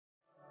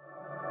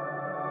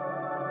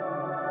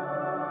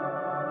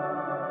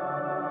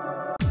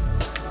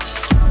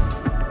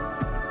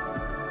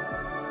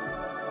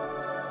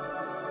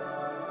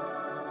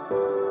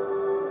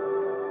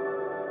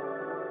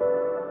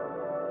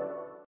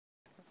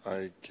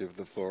I give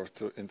the floor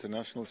to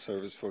International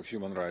Service for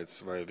Human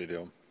Rights via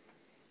video.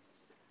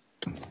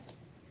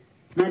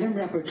 Madam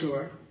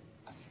Rapporteur,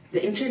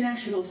 the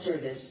International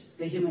Service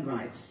for Human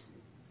Rights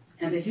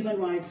and the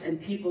Human Rights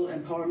and People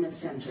Empowerment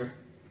Center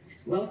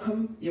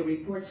welcome your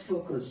report's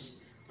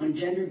focus on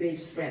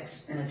gender-based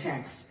threats and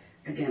attacks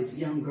against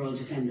young girl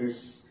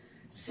defenders,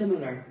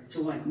 similar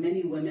to what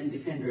many women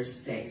defenders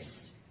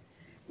face.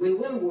 We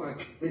will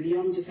work with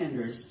young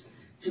defenders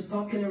to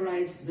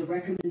popularize the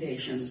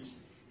recommendations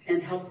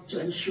and help to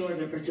ensure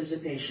their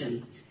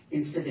participation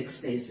in civic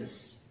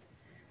spaces.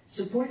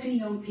 Supporting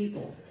young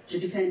people to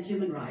defend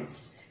human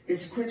rights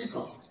is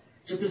critical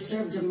to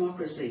preserve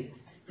democracy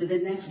for the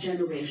next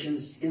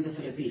generations in the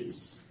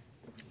Philippines.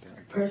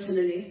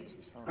 Personally,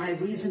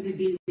 I've recently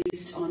been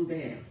released on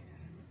bail.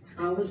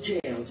 I was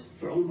jailed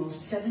for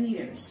almost 7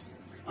 years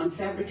on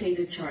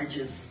fabricated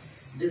charges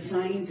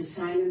designed to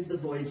silence the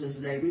voices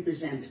that I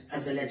represent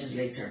as a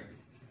legislator,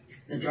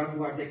 the drug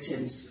war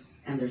victims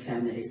and their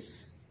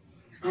families.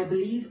 I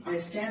believe I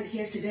stand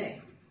here today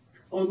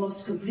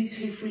almost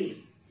completely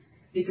free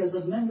because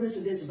of members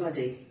of this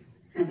body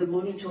and the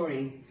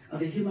monitoring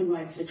of the human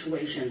rights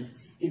situation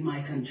in my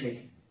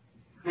country.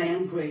 I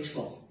am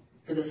grateful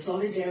for the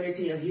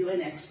solidarity of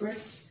UN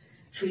experts,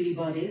 treaty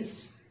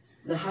bodies,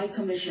 the High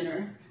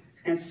Commissioner,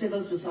 and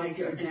civil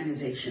society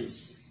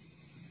organizations.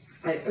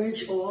 I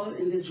urge all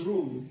in this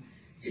room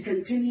to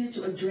continue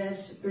to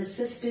address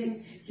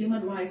persisting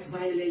human rights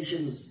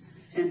violations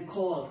and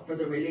call for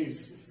the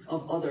release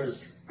of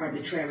others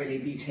arbitrarily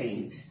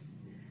detained.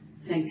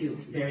 Thank you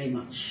very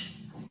much.